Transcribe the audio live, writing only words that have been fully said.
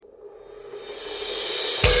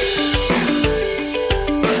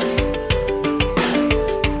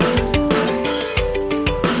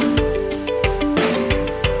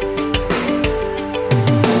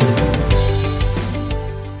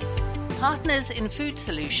Partners in Food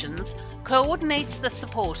Solutions coordinates the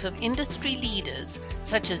support of industry leaders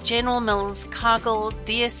such as General Mills, Cargill,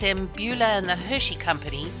 DSM, Bühler and the Hershey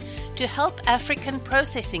Company to help African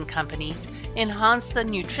processing companies enhance the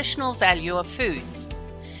nutritional value of foods.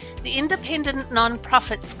 The independent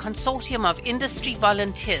non-profits consortium of industry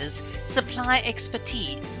volunteers supply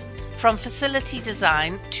expertise, from facility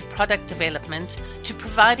design to product development to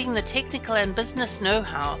providing the technical and business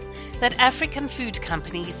know-how that African food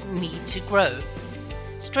companies need to grow.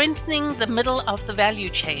 Strengthening the middle of the value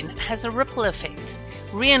chain has a ripple effect,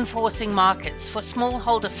 reinforcing markets for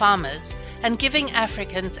smallholder farmers and giving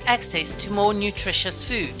Africans access to more nutritious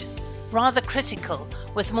food. Rather critical,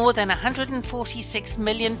 with more than 146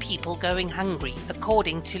 million people going hungry,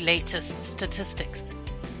 according to latest statistics.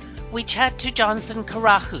 We chat to Johnson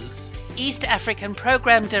Karahu, East African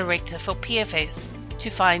Program Director for PFS, to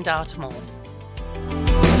find out more.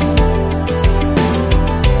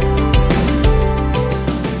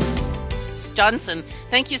 Johnson,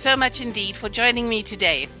 thank you so much indeed for joining me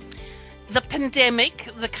today. The pandemic,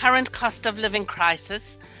 the current cost of living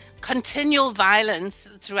crisis, continual violence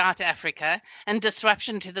throughout Africa and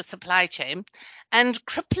disruption to the supply chain, and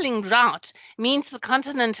crippling drought means the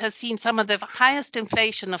continent has seen some of the highest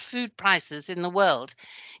inflation of food prices in the world.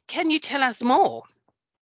 Can you tell us more?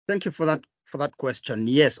 Thank you for that question.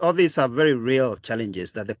 Yes, all these are very real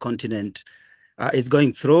challenges that the continent is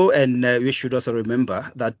going through, and we should also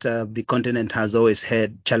remember that the continent has always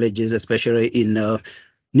had challenges, especially in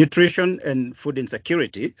nutrition and food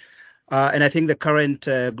insecurity. And I think the current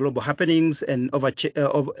global happenings and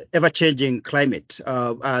ever-changing climate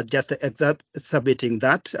are just exacerbating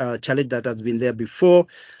that challenge that has been there before.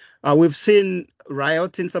 We've seen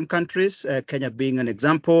riots in some countries, Kenya being an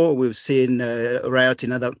example. We've seen riots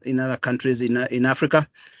in other countries in Africa.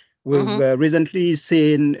 We've recently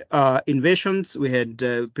seen invasions. We had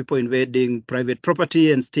people invading private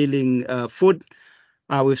property and stealing food.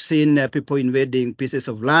 We've seen people invading pieces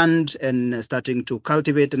of land and starting to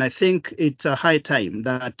cultivate. And I think it's a high time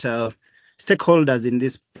that stakeholders in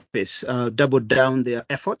this space double down their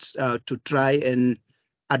efforts to try and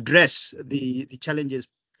address the challenges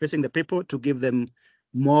facing the people, to give them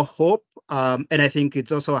more hope. And I think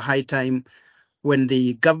it's also a high time when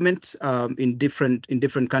the governments in different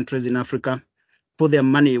countries in Africa put their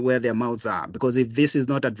money where their mouths are. Because if this is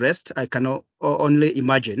not addressed, I can only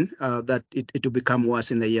imagine that it will become worse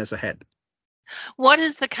in the years ahead. What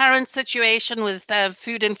is the current situation with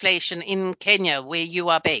food inflation in Kenya, where you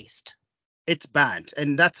are based? It's bad,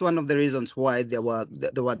 and that's one of the reasons why there were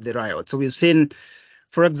the riots. So we've seen,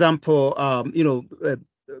 for example,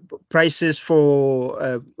 prices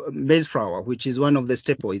for maize flour, which is one of the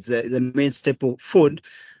staple. It's the main staple food.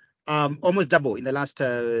 Almost double in the last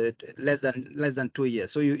less than 2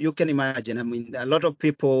 years. So you can imagine. I mean, a lot of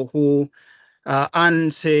people who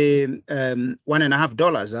earn, say,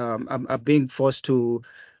 $1.50 are being forced to,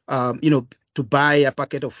 to buy a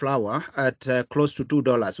packet of flour at close to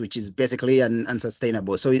 $2, which is basically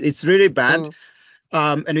unsustainable. So it's really bad.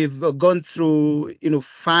 And we've gone through,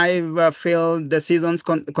 5 failed seasons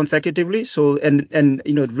consecutively. So and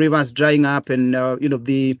rivers drying up, and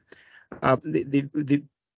the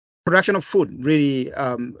production of food really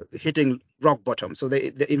hitting rock bottom. So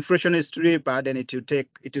the inflation is really bad, and it will take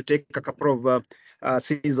a couple of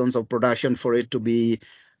seasons of production for it to be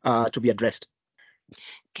addressed.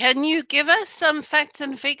 Can you give us some facts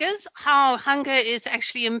and figures how hunger is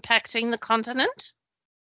actually impacting the continent?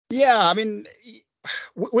 Yeah, I mean,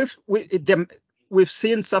 we've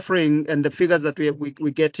seen suffering, and the figures that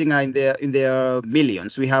we're getting are in their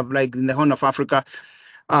millions. We have, like, in the Horn of Africa,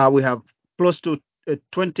 we have close to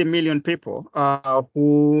 20 million people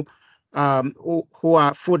who are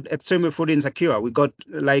extremely food insecure. We got,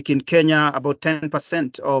 like in Kenya, about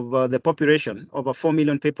 10% of the population, over 4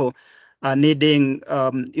 million people, are needing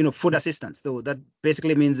food assistance. So that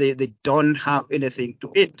basically means they don't have anything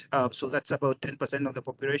to eat. So that's about 10% of the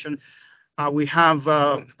population. We have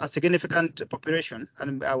a significant population,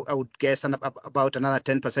 and I would guess about another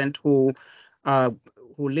 10% who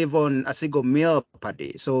live on a single meal per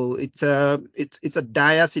day. So it's a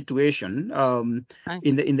dire situation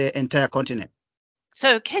in the entire continent.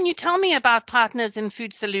 So can you tell me about Partners in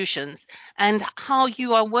Food Solutions and how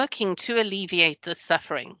you are working to alleviate this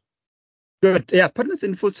suffering? Good. Yeah, Partners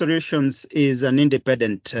in Food Solutions is an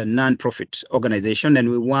independent non-profit organization, and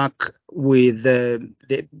we work with the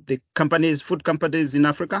food companies in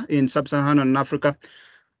Africa, in sub-Saharan Africa,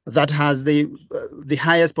 that has the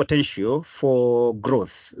highest potential for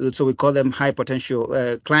growth. So we call them high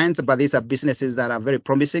potential clients, but these are businesses that are very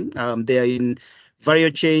promising. They are in value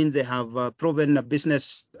chains. They have proven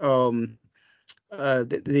business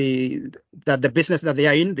that the business that they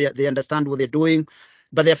are in, they understand what they're doing,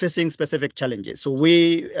 but they're facing specific challenges. So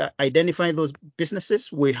we identify those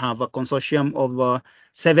businesses. We have a consortium of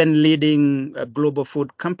 7 leading global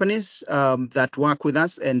food companies that work with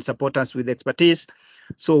us and support us with expertise.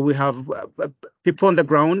 So we have people on the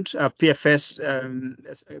ground, PFS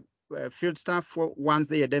field staff. Once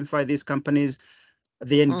they identify these companies,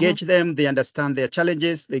 they engage them, they understand their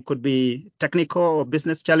challenges. They could be technical or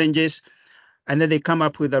business challenges. And then they come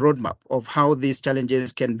up with a roadmap of how these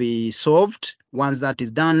challenges can be solved. Once that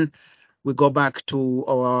is done, we go back to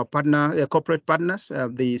our corporate partners,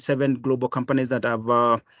 the 7 global companies that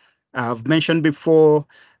I've mentioned before.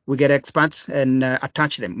 We get experts and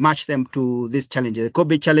match them to these challenges. It could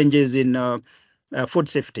be challenges in food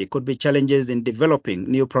safety, could be challenges in developing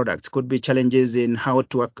new products, could be challenges in how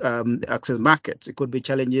to access markets, it could be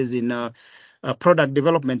challenges in product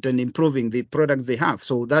development and improving the products they have.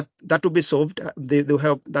 So that will be solved. They'll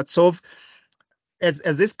help that solve.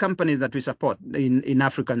 As these companies that we support in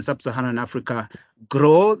Africa and sub-Saharan Africa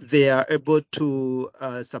grow, they are able to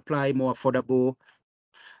supply more affordable,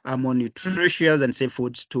 more nutritious and safe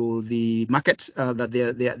foods to the markets that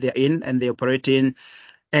they're in and they operate in.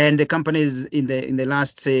 And the companies in the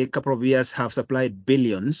last, say, couple of years have supplied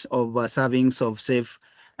billions of servings of safe,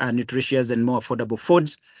 nutritious and more affordable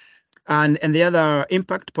foods. And the other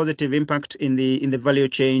positive impact in the value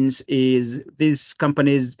chains is these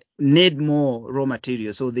companies need more raw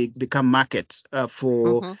materials, so they become markets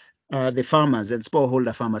for the farmers and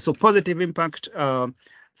smallholder farmers. So positive impact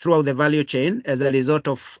throughout the value chain as a result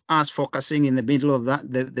of us focusing in the middle of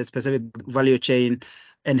the specific value chain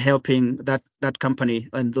and helping that company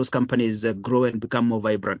and those companies grow and become more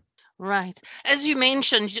vibrant. Right. As you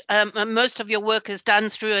mentioned, most of your work is done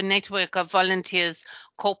through a network of volunteers,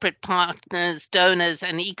 corporate partners, donors,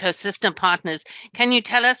 and ecosystem partners. Can you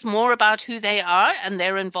tell us more about who they are and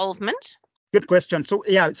their involvement? Good question. So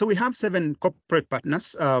we have 7 corporate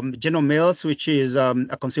partners. General Mills, which is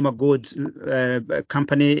a consumer goods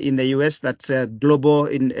company in the US that's global,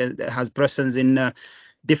 has presence in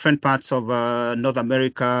different parts of North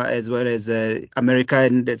America as well as America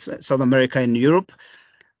and South America and Europe.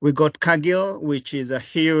 We got Cargill, which is a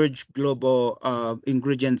huge global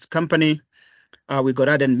ingredients company. We got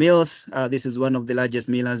Ardent Mills. This is one of the largest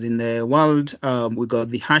millers in the world. We got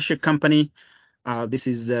the Hershey company. This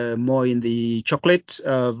is more in the chocolate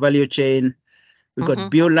value chain. We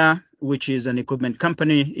got Bühler, which is an equipment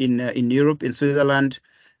company in Europe, in Switzerland.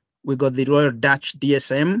 We got the Royal Dutch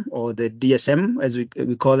DSM, or the DSM as we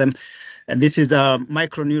call them. And this is a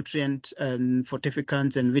micronutrient and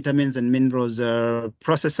fortificants and vitamins and minerals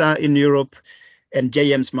processor in Europe, and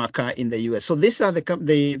Smucker in the US. So these are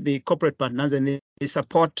the corporate partners, and they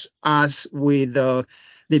support us with the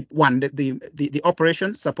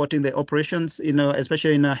operations, supporting the operations,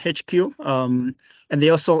 especially in HQ. And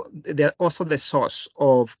they're also the source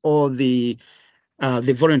of all the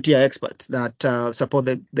volunteer experts that support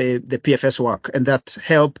the PFS work and that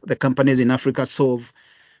help the companies in Africa solve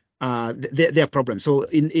their problems. So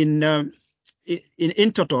in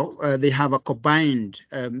total, they have a combined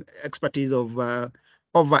expertise of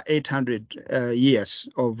over 800 years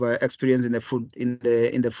of experience in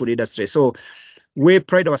the food industry. So we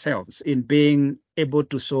pride ourselves in being able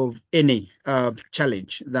to solve any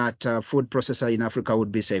challenge that food processor in Africa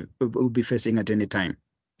would be facing at any time.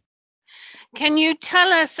 Can you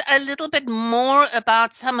tell us a little bit more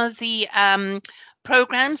about some of the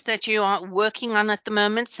programs that you are working on at the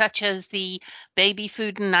moment, such as the baby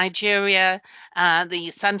food in Nigeria,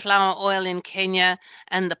 the sunflower oil in Kenya,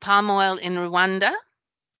 and the palm oil in Rwanda?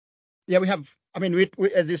 Yeah, we have. I mean,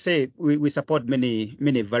 we as you say, we support many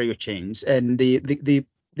value chains, and the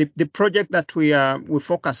project that we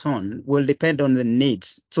focus on will depend on the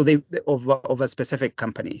needs of a specific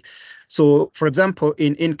company. So, for example,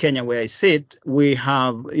 in Kenya, where I sit, we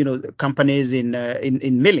have companies in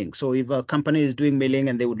milling. So, if a company is doing milling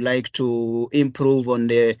and they would like to improve on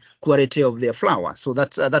the quality of their flour, so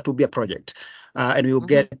that would be a project, and we will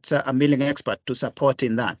get a milling expert to support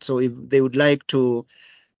in that. So, if they would like to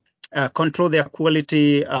control their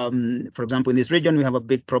quality. For example, in this region, we have a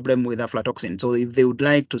big problem with aflatoxin. So if they would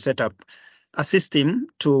like to set up a system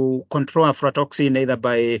to control aflatoxin, either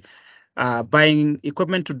by buying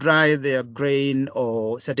equipment to dry their grain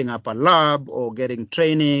or setting up a lab or getting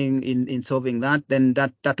training in solving that, then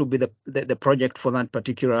that will be the project for that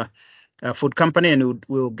particular food company, and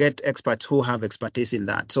we'll get experts who have expertise in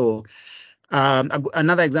that. So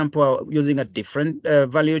another example, using a different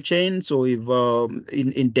value chain. So if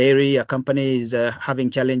in dairy, a company is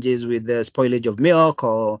having challenges with the spoilage of milk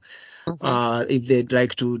or if they'd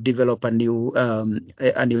like to develop a new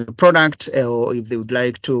product, or if they would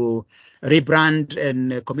like to rebrand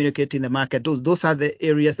and communicate in the market. Those are the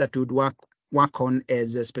areas that we would work on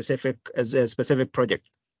as a specific project.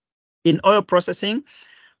 In oil processing,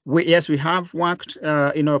 we have worked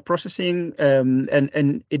in oil processing,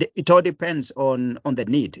 and it all depends on the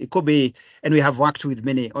need. It could be, and we have worked with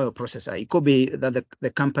many oil processors. It could be that the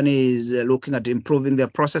company is looking at improving their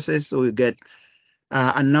processes, so we get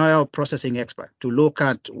an oil processing expert to look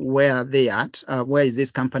at where they at, where is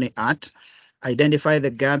this company at, identify the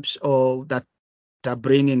gaps or that are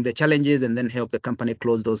bringing the challenges, and then help the company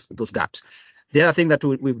close those gaps. The other thing that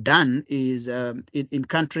we've done is in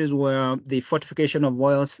countries where the fortification of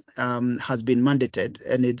oils has been mandated,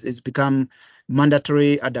 and it's become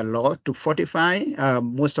mandatory under law to fortify.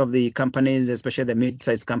 Most of the companies, especially the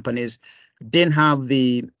mid-sized companies, didn't have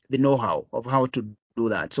the know-how of how to do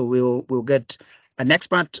that. So we'll get an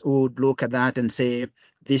expert who would look at that and say,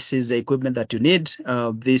 this is the equipment that you need.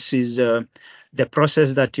 This is the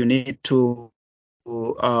process that you need to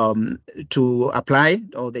apply,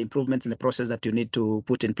 or the improvements in the process that you need to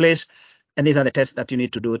put in place. And these are the tests that you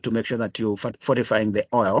need to do to make sure that you're fortifying the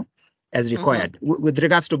oil as required. With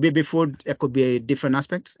regards to baby food, it could be different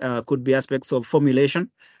aspects. Could be aspects of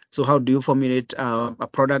formulation. So how do you formulate a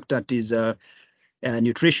product that is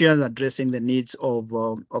nutritious, addressing the needs of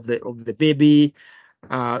the baby,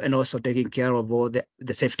 and also taking care of all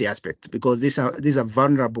the safety aspects, because these are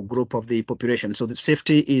vulnerable group of the population. So the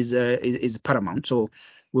safety is paramount. So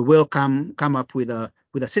we will come up with a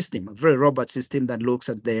system, a very robust system that looks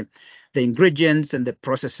at the ingredients and the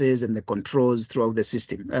processes and the controls throughout the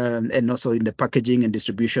system, and also in the packaging and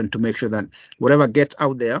distribution, to make sure that whatever gets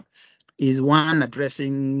out there is one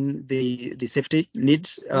addressing the safety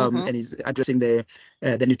needs, and is addressing the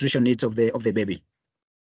nutrition needs of the baby.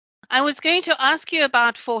 I was going to ask you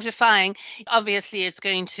about fortifying. Obviously, it's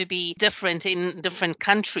going to be different in different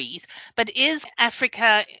countries, but is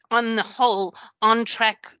Africa on the whole on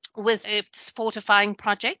track with its fortifying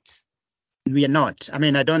projects? We are not. I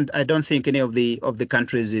mean, I don't think any of the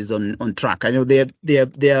countries is on track. I know they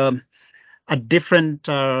are at different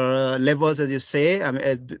levels, as you say. I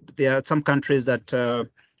mean, there are some countries that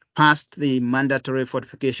passed the mandatory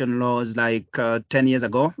fortification laws like 10 years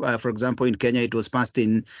ago. For example, in Kenya, it was passed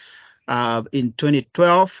in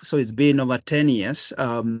 2012, so it's been over 10 years.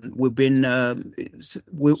 We've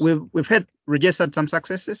had registered some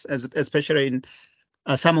successes, especially in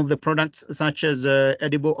some of the products such as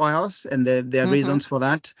edible oils, and there are reasons for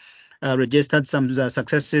that. Registered some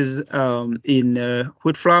successes in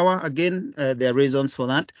wheat flour. Again, there are reasons for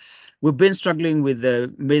that. We've been struggling with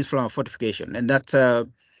the maize flour fortification, and that's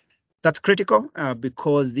critical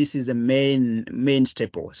because this is a main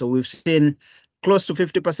staple. So we've seen close to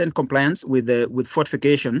 50% compliance with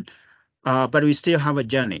fortification, but we still have a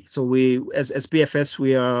journey. So we, as PFS,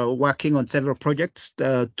 we are working on several projects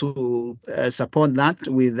to support that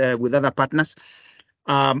with other partners.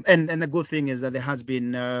 And the good thing is that there has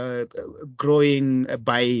been growing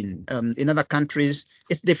buy-in. In other countries,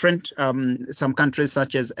 it's different. Some countries,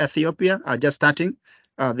 such as Ethiopia, are just starting.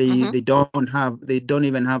 They don't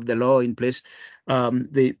even have the law in place.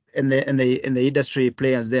 The industry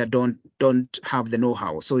players there don't have the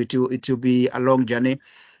know-how. So it will be a long journey.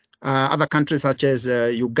 Other countries such as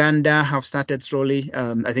Uganda have started slowly.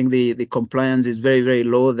 I think the compliance is very, very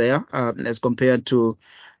low there as compared to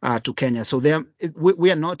Kenya. So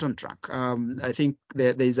we are not on track. I think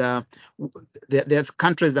there's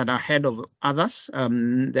countries that are ahead of others,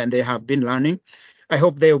 and they have been learning. I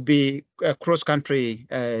hope there will be cross-country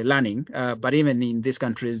learning, but even in these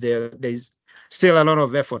countries, there's still a lot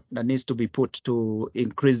of effort that needs to be put to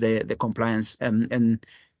increase the compliance and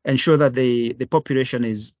ensure that the population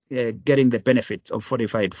is getting the benefits of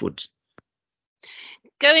fortified foods.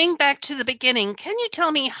 Going back to the beginning, can you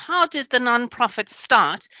tell me, how did the nonprofit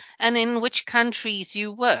start and in which countries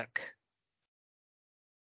you work?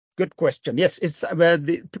 Good question. Yes, it's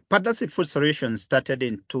the Partnership Food Solutions started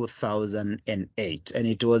in 2008, and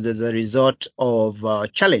it was as a result of a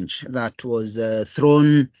challenge that was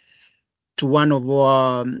thrown to one of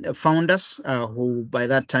our founders, who by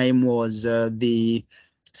that time was the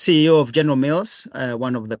CEO of General Mills,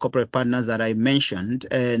 one of the corporate partners that I mentioned.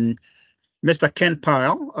 And Mr. Ken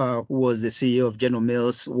Powell, who was the CEO of General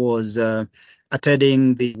Mills, was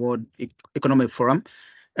attending the World Economic Forum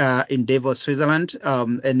in Davos, Switzerland,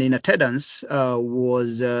 and in attendance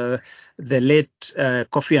was the late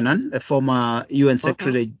Kofi Annan, a former UN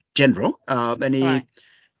Secretary General, and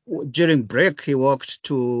during break he walked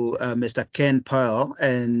to Mr. Ken Powell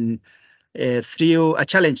and threw a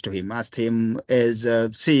challenge to him, asked him as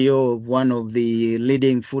CEO of one of the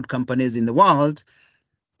leading food companies in the world,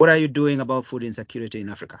 what are you doing about food insecurity in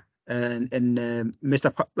Africa? And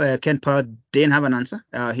Mr. Ken Power didn't have an answer.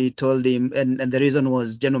 He told him, and the reason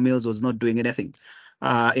was General Mills was not doing anything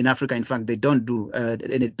in Africa. In fact, they don't do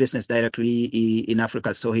any business directly in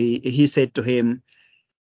Africa. So he said to him,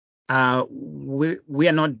 we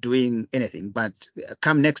are not doing anything, but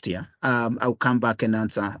come next year, I'll come back and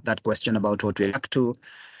answer that question about what we act to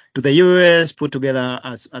the US, put together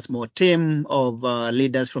a small team of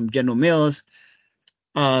leaders from General Mills.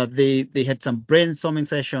 They had some brainstorming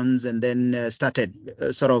sessions and then started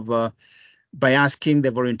by asking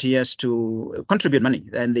the volunteers to contribute money,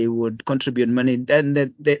 and they would contribute money. And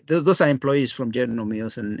those are employees from General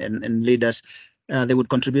Mills and leaders. They would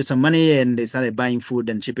contribute some money, and they started buying food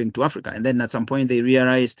and shipping to Africa. And then at some point, they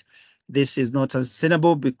realized this is not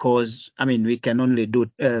sustainable because, we can only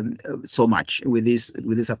do so much with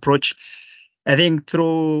this approach. I think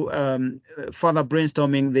through further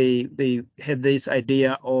brainstorming, they had this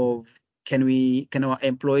idea of can our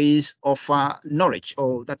employees offer knowledge?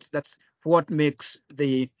 Or that's what makes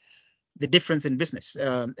the difference in business,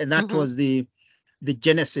 and that was the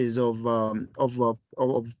genesis of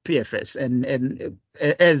PFS. And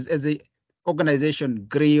as the organization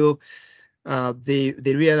grew, they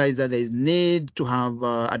realized that there is need to have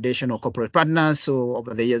additional corporate partners. So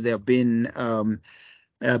over the years, they have been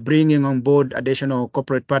bringing on board additional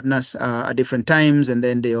corporate partners at different times, and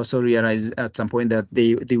then they also realized at some point that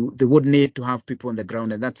they would need to have people on the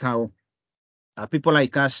ground, and that's how people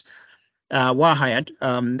like us were hired,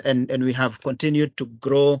 and we have continued to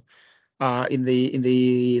grow in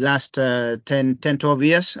the last 12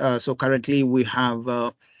 years. So currently we have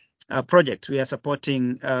a project. We are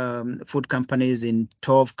supporting food companies in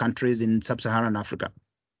 12 countries in sub-Saharan Africa.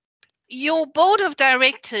 Your board of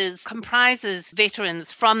directors comprises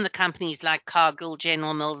veterans from the companies like Cargill,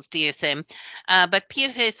 General Mills, DSM, but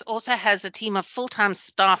PFS also has a team of full-time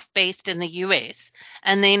staff based in the US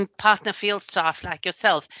and then partner field staff like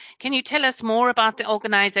yourself. Can you tell us more about the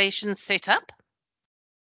organization's setup?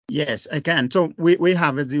 Yes, I can. So we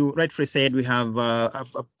have, as you rightfully said, we have a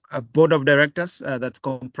board of directors that's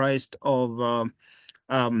comprised of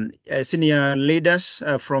senior leaders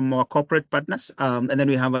from our corporate partners, and then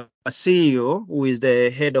we have a CEO who is the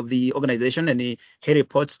head of the organization, and he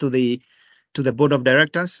reports to the board of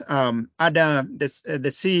directors.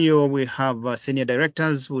 The CEO, we have senior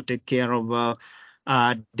directors who take care of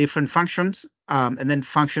different functions, and then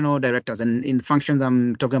functional directors. And in functions,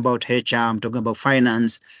 I'm talking about HR, I'm talking about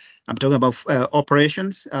finance, I'm talking about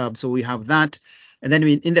operations. So we have that. And then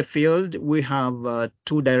in the field, we have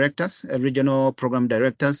two directors, regional program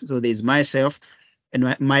directors. So there's myself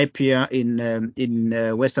and my peer in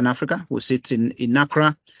Western Africa, who sits in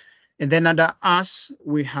Accra. And then under us,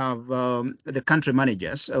 we have the country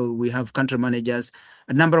managers. So we have country managers,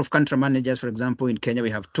 a number of country managers. For example, in Kenya,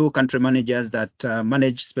 we have two country managers that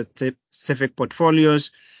manage specific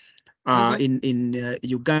portfolios. In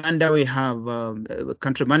Uganda, we have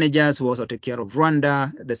country managers who also take care of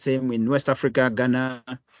Rwanda. The same in West Africa, Ghana,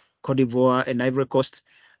 Cote d'Ivoire, and Ivory Coast,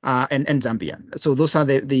 and Zambia. So those are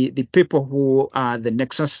the people who are the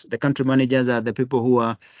nexus. The country managers are the people who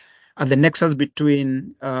are the nexus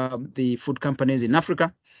between the food companies in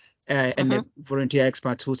Africa and the volunteer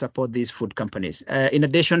experts who support these food companies. In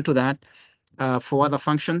addition to that, for other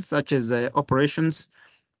functions such as operations,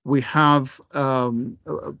 we have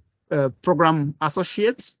program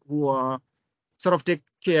associates who are take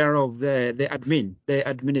care of the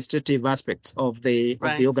administrative aspects of the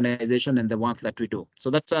organization and the work that we do. So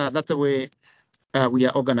that's the way we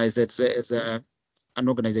are organized as an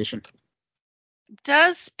organization.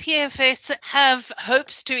 Does PFS have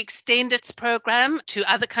hopes to extend its program to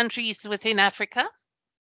other countries within Africa?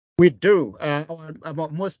 We do. Our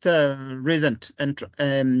most recent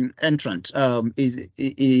entrant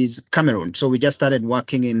is Cameroon. So we just started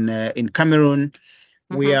working in Cameroon.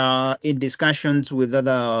 We are in discussions with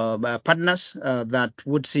other partners that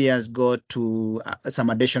would see us go to some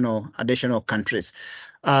additional countries.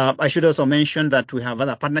 I should also mention that we have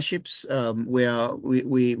other partnerships where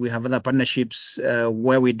we have other partnerships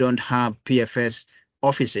where we don't have PFS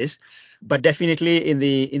offices. But definitely in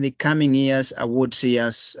the coming years, I would see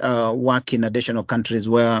us work in additional countries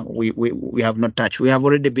where we have not touched. We have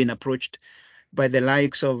already been approached by the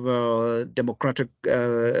likes of Democratic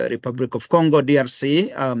Republic of Congo,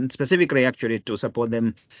 DRC, specifically actually to support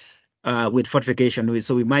them with fortification.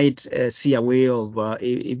 So we might see a way of,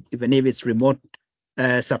 even if it's remote,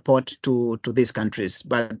 support to these countries.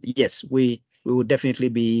 But yes, we will definitely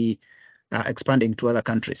be expanding to other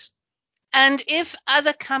countries. And if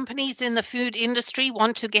other companies in the food industry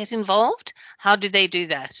want to get involved, how do they do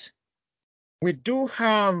that? We do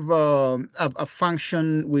have a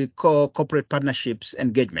function we call corporate partnerships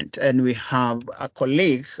engagement, and we have a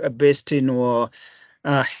colleague based in our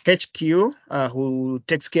HQ who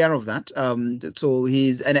takes care of that. So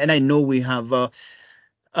and I know we have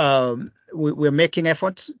we're making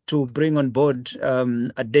efforts to bring on board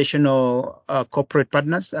additional corporate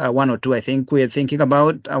partners, one or two. I think we're thinking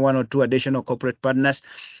about one or two additional corporate partners.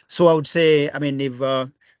 So I would say, I mean, if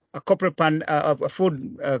a corporate a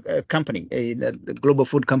food company, the global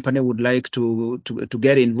food company would like to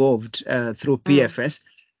get involved through PFS,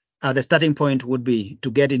 the starting point would be to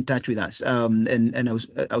get in touch with us. And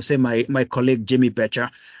I'll say my colleague Jimmy Betcher,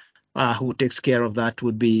 who takes care of that,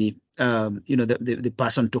 would be the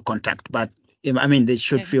person to contact. But I mean, they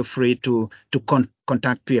should feel free to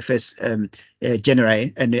contact PFS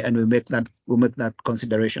generally, and we'll make that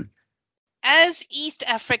consideration. As East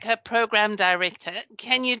Africa Program Director,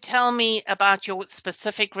 can you tell me about your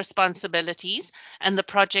specific responsibilities and the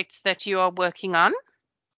projects that you are working on?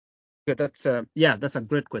 That's a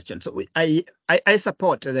great question. So I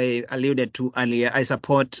support, as I alluded to earlier, I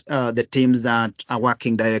support the teams that are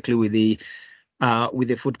working directly with the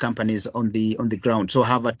food companies on the ground. So I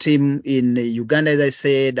have a team in Uganda, as I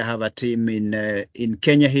said. I have a team in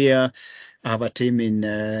Kenya here. I have a team in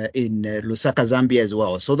Lusaka, Zambia as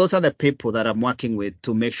well. So those are the people that I'm working with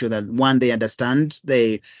to make sure that, one, they understand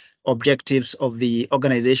the objectives of the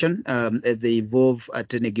organization as they evolve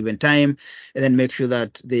at any given time, and then make sure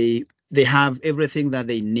that they have everything that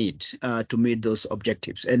they need to meet those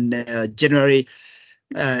objectives. And generally,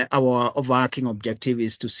 our overarching objective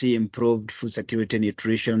is to see improved food security,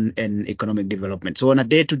 nutrition, and economic development. So on a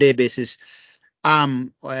day-to-day basis,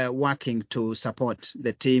 I'm working to support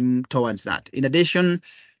the team towards that. In addition,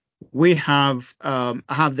 we have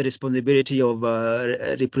the responsibility of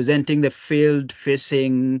representing the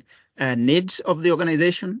field-facing needs of the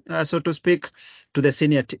organization, so to speak, to the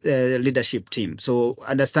senior leadership team. So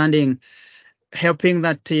helping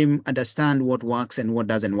that team understand what works and what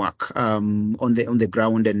doesn't work on the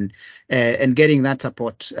ground, and getting that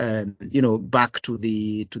support back to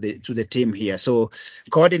the team here. So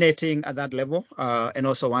coordinating at that level and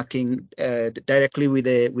also working directly with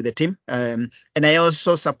the team. And I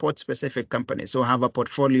also support specific companies. So I have a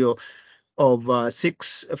portfolio of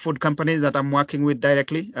 6 food companies that I'm working with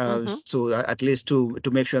directly. So at least to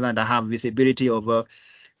make sure that I have visibility of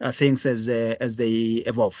things as they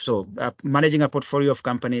evolve. So managing a portfolio of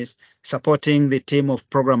companies, supporting the team of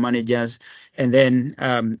program managers, and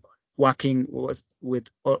then working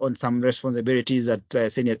on some responsibilities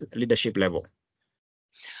at senior leadership level.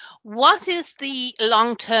 What is the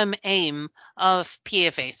long-term aim of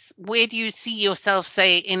PFS? Where do you see yourself,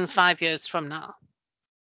 say, in 5 years from now?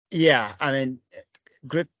 Yeah, I mean,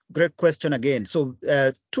 great question again. So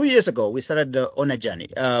 2 years ago, we started on a journey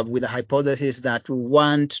with a hypothesis that we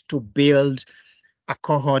want to build a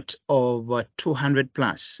cohort of 200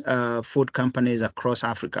 plus food companies across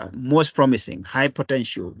Africa, most promising, high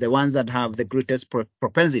potential, the ones that have the greatest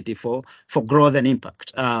propensity for growth and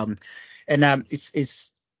impact.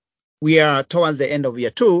 We are towards the end of year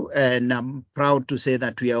 2, and I'm proud to say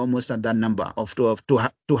that we are almost at that number of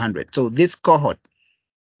 200. So this cohort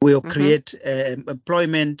will create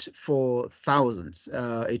employment for thousands.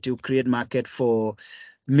 It will create market for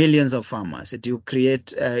millions of farmers. It will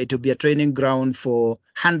be a training ground for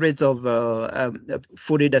hundreds of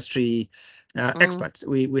food industry experts.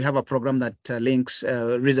 We have a program that links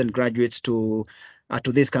recent graduates to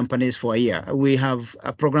these companies for a year. We have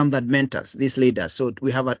a program that mentors these leaders. So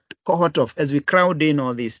we have a cohort of, as we crowd in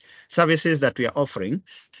all these services that we are offering,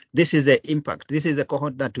 this is the impact. This is the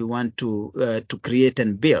cohort that we want to create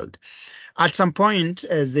and build. At some point,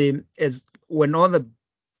 as when all the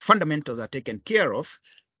fundamentals are taken care of,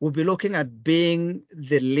 we'll be looking at being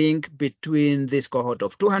the link between this cohort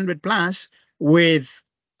of 200 plus with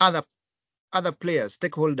other players,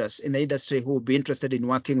 stakeholders in the industry who will be interested in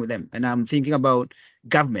working with them. And I'm thinking about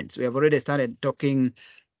governments. We have already started talking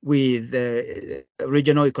with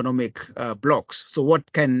regional economic blocks. So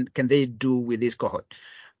what can they do with this cohort?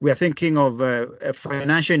 We are thinking of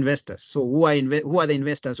financial investors. So who are the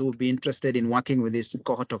investors who will be interested in working with this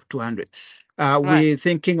cohort of 200? We're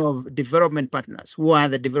thinking of development partners. Who are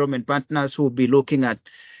the development partners who will be looking at,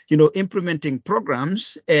 implementing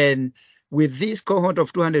programs, and with this cohort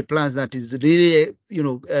of 200 plus that is really,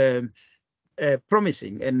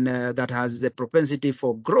 promising, and that has the propensity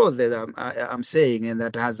for growth that I'm saying, and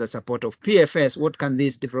that has the support of PFS. What can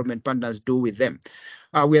these development partners do with them?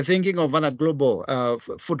 We are thinking of other global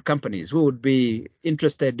food companies who would be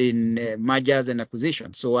interested in mergers and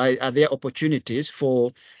acquisitions. So are there opportunities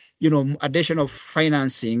for, additional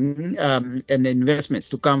financing and investments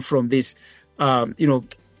to come from these,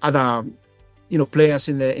 other players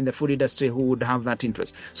in the food industry who would have that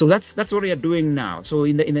interest? So that's what we are doing now. So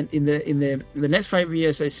in the next 5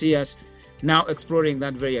 years, I see us now exploring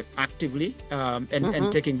that very actively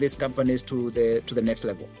and taking these companies to the next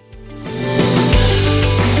level.